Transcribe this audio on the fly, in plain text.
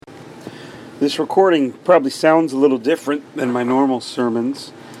This recording probably sounds a little different than my normal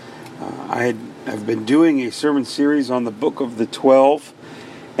sermons. I've been doing a sermon series on the Book of the 12,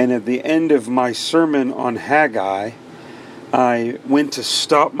 and at the end of my sermon on Haggai, I went to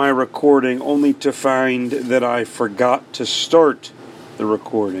stop my recording only to find that I forgot to start the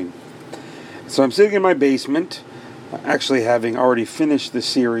recording. So I'm sitting in my basement, actually having already finished the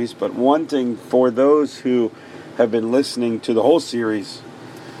series, but wanting for those who have been listening to the whole series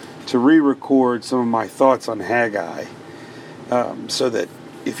to re-record some of my thoughts on Haggai, so that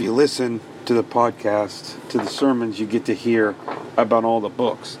if you listen to the podcast, to the sermons, you get to hear about all the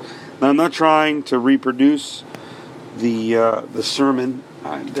books. Now, I'm not trying to reproduce the sermon.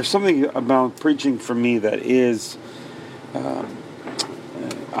 There's something about preaching for me that is,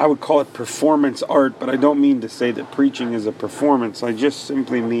 I would call it performance art, but I don't mean to say that preaching is a performance. I just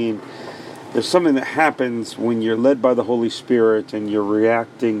simply mean there's something that happens when you're led by the Holy Spirit and you're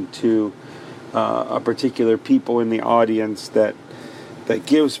reacting to a particular people in the audience that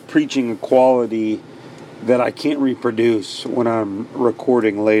gives preaching a quality that I can't reproduce when I'm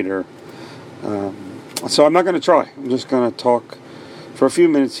recording later. So I'm not going to try. I'm just going to talk for a few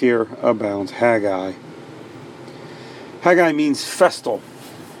minutes here about Haggai. Haggai means festal,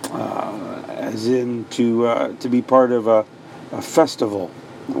 as in to be part of a festival.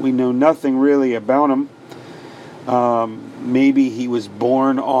 We know nothing really about him. Maybe he was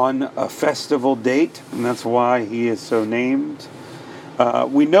born on a festival date, and that's why he is so named.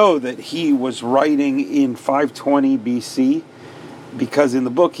 We know that he was writing in 520 BC, because in the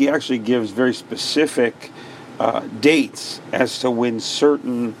book he actually gives very specific dates as to when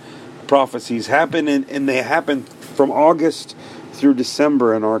certain prophecies happen, and they happen from August through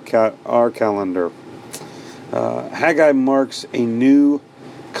December in our calendar. Haggai marks a new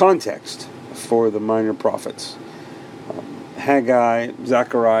context for the minor prophets. Haggai,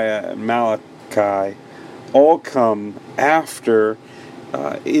 Zechariah, and Malachi all come after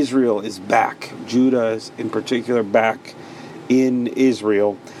Israel is back. Judah is in particular back in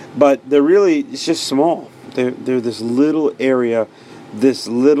Israel, but it's just small. They're this little area, this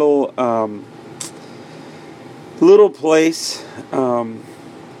little place, and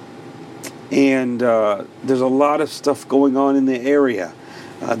there's a lot of stuff going on in the area.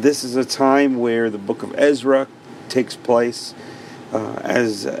 This is a time where the book of Ezra takes place,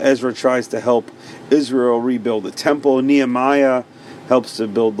 as Ezra tries to help Israel rebuild the temple. Nehemiah helps to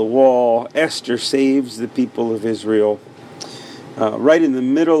build the wall. Esther saves the people of Israel. Right in the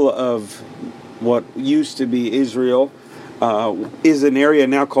middle of what used to be Israel is an area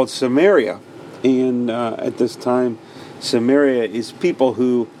now called Samaria. And at this time, Samaria is people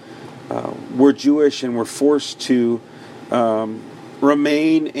who were Jewish and were forced to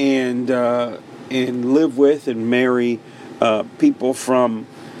remain and live with and marry people from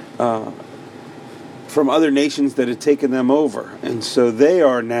other nations that had taken them over, and so they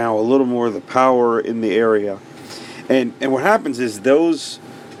are now a little more the power in the area. And what happens is those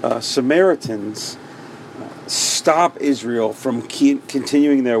Samaritans stop Israel from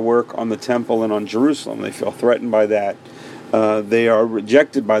continuing their work on the temple and on Jerusalem. They feel threatened by that. They are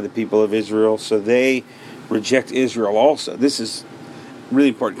rejected by the people of Israel, so they reject Israel also. This is really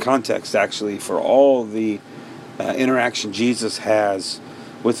important context, actually, for all the interaction Jesus has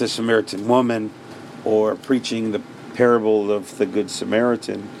with the Samaritan woman, or preaching the parable of the Good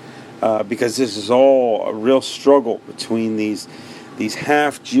Samaritan, because this is all a real struggle between these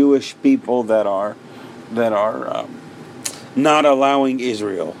half-Jewish people that are not allowing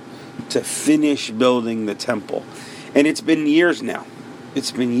Israel to finish building the temple. And it's been years now.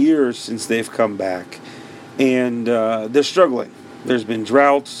 It's been years since they've come back, and they're struggling. There's been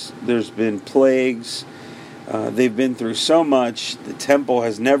droughts, there's been plagues, they've been through so much. The temple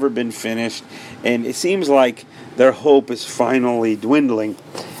has never been finished, and it seems like their hope is finally dwindling.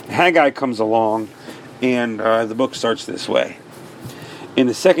 Haggai comes along, and the book starts this way. In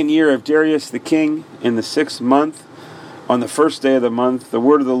the 2nd year of Darius the king, in the 6th month, on the 1st day of the month, the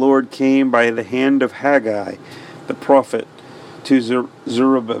word of the Lord came by the hand of Haggai, the prophet, to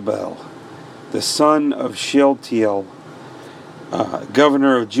Zerubbabel, the son of Shealtiel,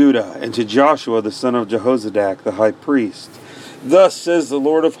 governor of Judah, and to Joshua, the son of Jehozadak, the high priest. Thus says the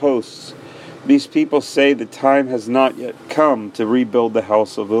Lord of hosts, these people say the time has not yet come to rebuild the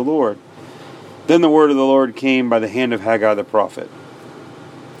house of the Lord. Then the word of the Lord came by the hand of Haggai the prophet.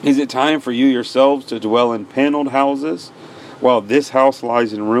 Is it time for you yourselves to dwell in paneled houses, while this house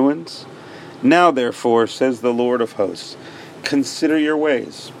lies in ruins? Now, therefore, says the Lord of hosts, consider your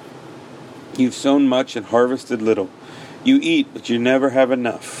ways. You've sown much and harvested little. You eat, but you never have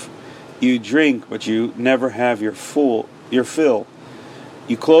enough. You drink, but you never have your fill.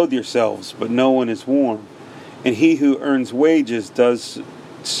 You clothe yourselves, but no one is warm. And he who earns wages does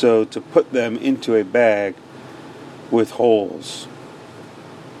so to put them into a bag with holes.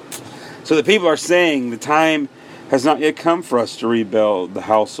 So the people are saying the time has not yet come for us to rebuild the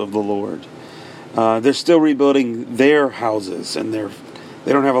house of the Lord. They're still rebuilding their houses, and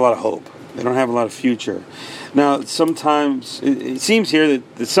they don't have a lot of hope. They don't have a lot of future. Now, sometimes it seems here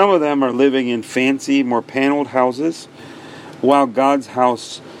that some of them are living in fancy, more paneled houses, while God's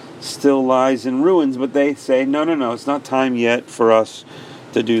house still lies in ruins. But they say, no, it's not time yet for us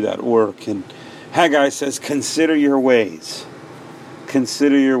to do that work. And Haggai says, consider your ways.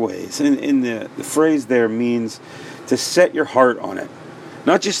 Consider your ways. And the phrase there means to set your heart on it.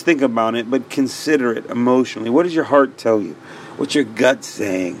 Not just think about it, but consider it emotionally. What does your heart tell you? What's your gut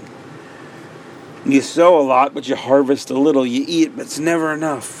saying? You sow a lot, but you harvest a little. You eat, but it's never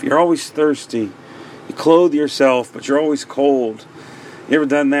enough. You're always thirsty. You clothe yourself, but you're always cold. You ever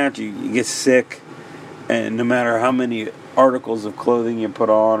done that? You get sick, and no matter how many articles of clothing you put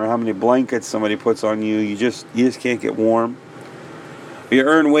on or how many blankets somebody puts on you, you just can't get warm. You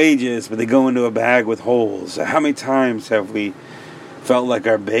earn wages, but they go into a bag with holes. How many times have we felt like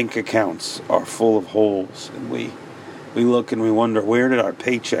our bank accounts are full of holes, and we look and we wonder, where did our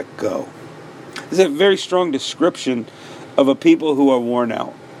paycheck go? This is a very strong description of a people who are worn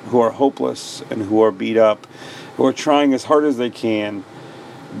out, who are hopeless, and who are beat up, who are trying as hard as they can,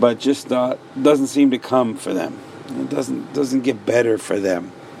 but just doesn't seem to come for them. It doesn't get better for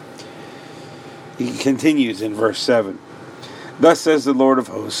them. He continues in verse 7. Thus says the Lord of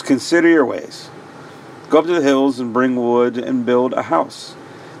hosts, consider your ways. Go up to the hills and bring wood and build a house,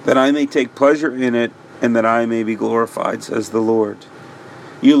 that I may take pleasure in it, and that I may be glorified, says the Lord.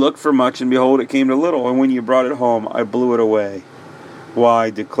 You looked for much, and behold, it came to little, and when you brought it home, I blew it away. Why,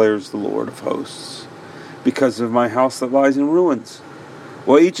 declares the Lord of hosts? Because of my house that lies in ruins.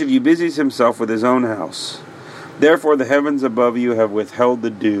 Well, each of you busies himself with his own house. Therefore the heavens above you have withheld the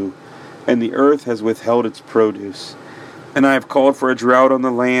dew, and the earth has withheld its produce. And I have called for a drought on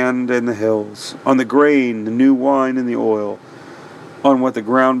the land and the hills, on the grain, the new wine, and the oil, on what the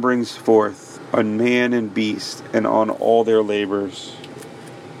ground brings forth, on man and beast, and on all their labors.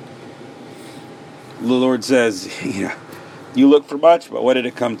 The Lord says, you look for much, but what did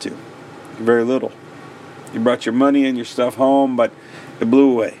it come to? Very little. You brought your money and your stuff home, but it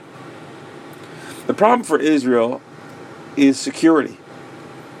blew away. The problem for Israel is security.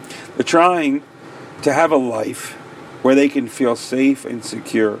 They're trying to have a life where they can feel safe and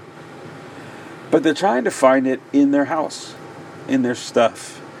secure, but they're trying to find it in their house, in their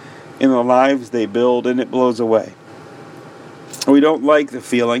stuff, in the lives they build, and it blows away. We don't like the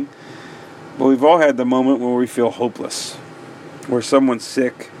feeling, but we've all had the moment where we feel hopeless, where someone's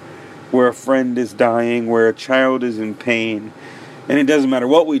sick, where a friend is dying, where a child is in pain, and it doesn't matter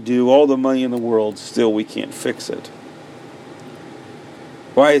what we do, all the money in the world, still we can't fix it.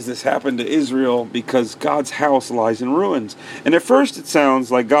 Why has this happened to Israel? Because God's house lies in ruins. And at first it sounds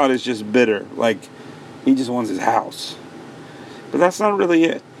like God is just bitter, like he just wants his house. But that's not really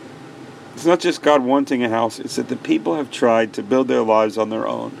it. It's not just God wanting a house, it's that the people have tried to build their lives on their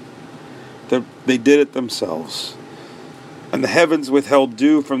own. They did it themselves. And the heavens withheld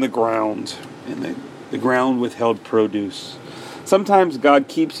dew from the ground, and the ground withheld produce. Sometimes God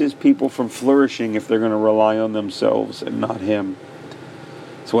keeps his people from flourishing if they're going to rely on themselves and not him.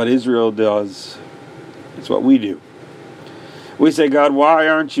 It's what Israel does. It's what we do. We say, God, why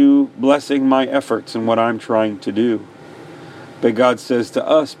aren't you blessing my efforts and what I'm trying to do? But God says to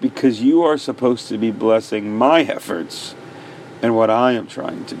us, because you are supposed to be blessing my efforts and what I am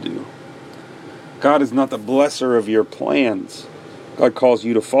trying to do. God is not the blesser of your plans. God calls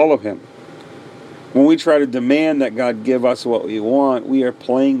you to follow him. When we try to demand that God give us what we want, we are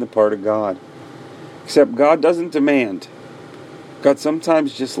playing the part of God. Except God doesn't demand. God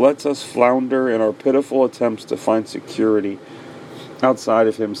sometimes just lets us flounder in our pitiful attempts to find security outside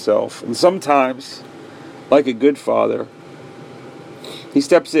of himself. And sometimes, like a good father, he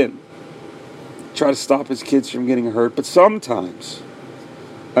steps in, try to stop his kids from getting hurt. But sometimes,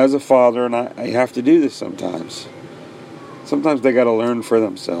 as a father, and I have to do this sometimes they got to learn for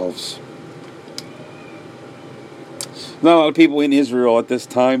themselves. Not a lot of people in Israel at this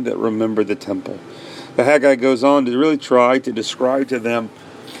time that remember the temple. The Haggai goes on to really try to describe to them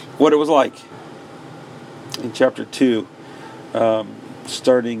what it was like. In chapter 2,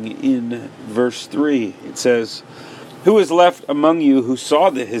 starting in verse 3, it says, "Who is left among you who saw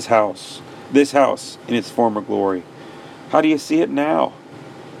this house in its former glory? How do you see it now?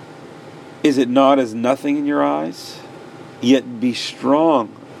 Is it not as nothing in your eyes? Yet be strong,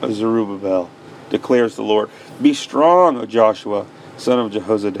 O Zerubbabel, declares the Lord. Be strong, O Joshua, son of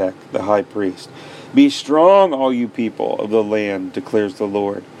Jehozadak, the high priest. Be strong, all you people of the land, declares the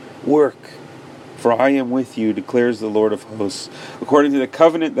Lord. Work, for I am with you, declares the Lord of hosts, according to the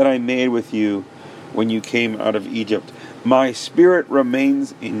covenant that I made with you when you came out of Egypt. My spirit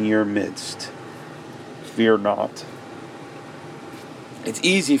remains in your midst. Fear not. It's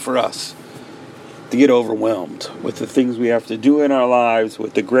easy for us to get overwhelmed with the things we have to do in our lives,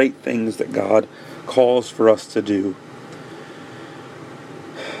 with the great things that God calls for us to do.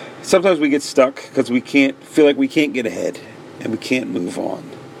 Sometimes we get stuck because we feel like we can't get ahead and we can't move on.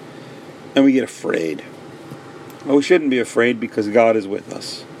 And we get afraid. Well, we shouldn't be afraid because God is with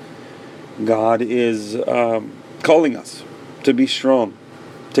us. God is calling us to be strong,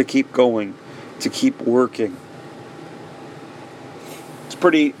 to keep going, to keep working. It's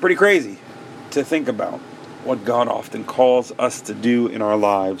pretty crazy to think about what God often calls us to do in our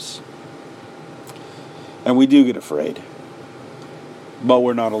lives. And we do get afraid. But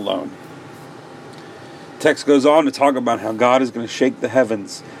we're not alone. The text goes on to talk about how God is going to shake the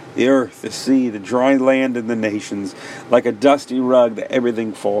heavens, the earth, the sea, the dry land, and the nations like a dusty rug that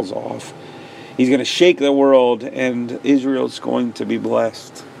everything falls off. He's going to shake the world, and Israel's going to be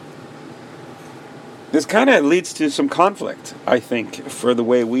blessed. This kind of leads to some conflict, I think, for the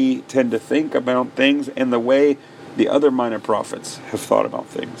way we tend to think about things and the way the other minor prophets have thought about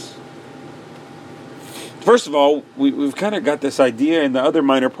things. First of all, we've kind of got this idea in the other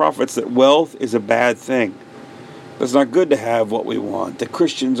minor prophets that wealth is a bad thing. It's not good to have what we want. That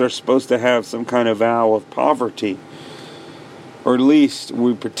Christians are supposed to have some kind of vow of poverty. Or at least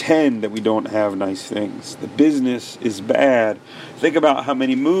we pretend that we don't have nice things. The business is bad. Think about how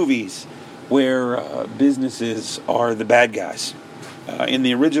many movies where businesses are the bad guys. In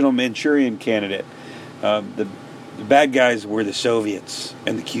the original Manchurian Candidate, the bad guys were the Soviets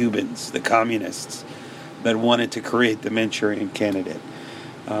and the Cubans, the communists that wanted to create the Manchurian Candidate.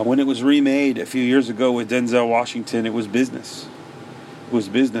 When it was remade a few years ago with Denzel Washington, it was business. It was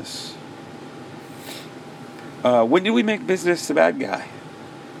business. When do we make business the bad guy?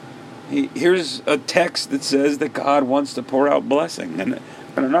 Here's a text that says that God wants to pour out blessing. And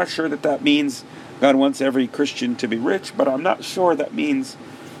I'm not sure that means God wants every Christian to be rich, but I'm not sure that means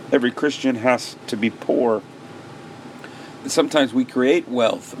every Christian has to be poor. Sometimes we create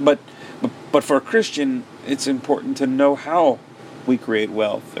wealth, but for a Christian, it's important to know how we create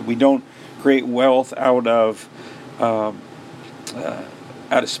wealth. That we don't create wealth out of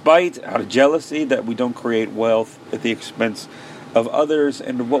spite, out of jealousy. That we don't create wealth at the expense of others,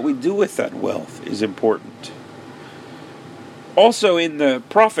 and what we do with that wealth is important. Also, in the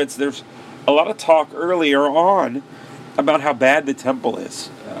prophets, there's a lot of talk earlier on about how bad the temple is,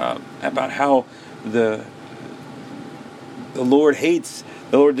 about how the Lord hates.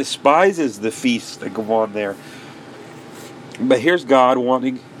 The Lord despises the feasts that go on there. But here's God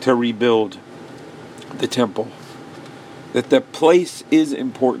wanting to rebuild the temple. That the place is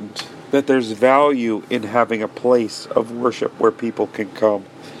important. That there's value in having a place of worship where people can come.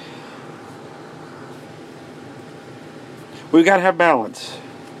 We've got to have balance.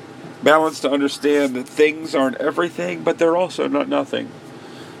 Balance to understand that things aren't everything, but they're also not nothing.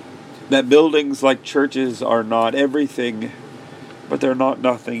 That buildings like churches are not everything, but they're not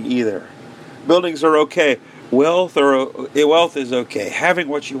nothing either. Buildings are okay. Wealth is okay. Having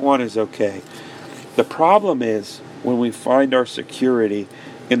what you want is okay. The problem is when we find our security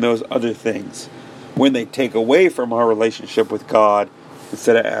in those other things. When they take away from our relationship with God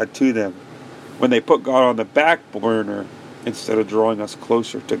instead of add to them. When they put God on the back burner instead of drawing us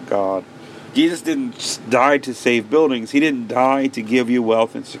closer to God. Jesus didn't die to save buildings. He didn't die to give you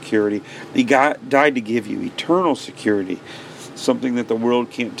wealth and security. He died to give you eternal security. Something that the world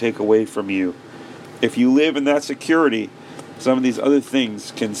can't take away from you. If you live in that security, some of these other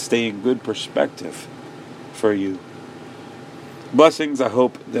things can stay in good perspective for you. Blessings. I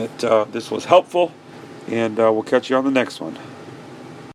hope that this was helpful, and we'll catch you on the next one.